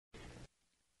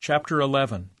Chapter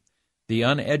 11. The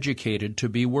Uneducated to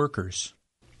be Workers.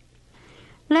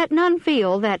 Let none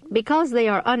feel that because they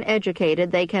are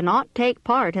uneducated they cannot take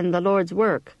part in the Lord's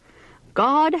work.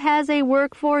 God has a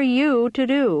work for you to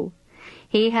do.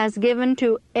 He has given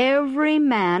to every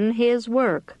man his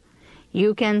work.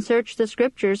 You can search the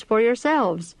Scriptures for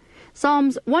yourselves.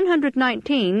 Psalms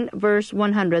 119, verse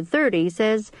 130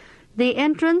 says, "The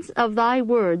entrance of thy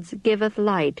words giveth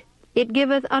light. It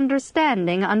giveth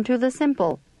understanding unto the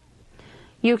simple."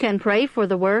 You can pray for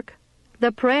the work.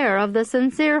 The prayer of the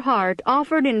sincere heart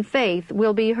offered in faith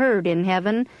will be heard in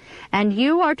heaven, and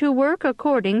you are to work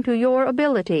according to your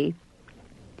ability.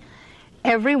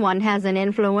 Everyone has an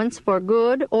influence for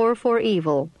good or for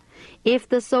evil. If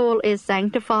the soul is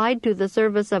sanctified to the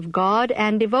service of God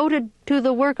and devoted to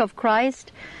the work of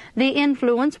Christ, the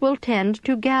influence will tend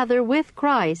to gather with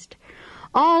Christ.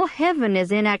 All heaven is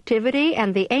in activity,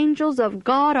 and the angels of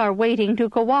God are waiting to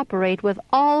cooperate with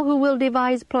all who will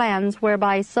devise plans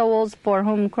whereby souls for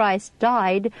whom Christ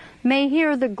died may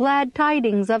hear the glad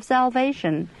tidings of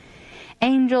salvation.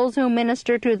 Angels who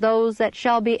minister to those that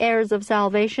shall be heirs of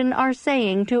salvation are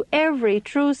saying to every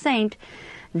true saint,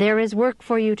 "There is work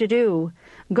for you to do.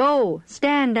 Go,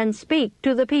 stand and speak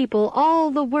to the people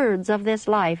all the words of this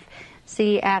life."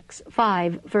 See Acts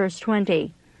 5, verse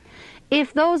 20.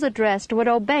 If those addressed would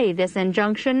obey this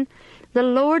injunction, the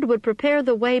Lord would prepare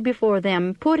the way before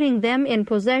them, putting them in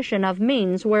possession of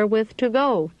means wherewith to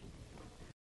go.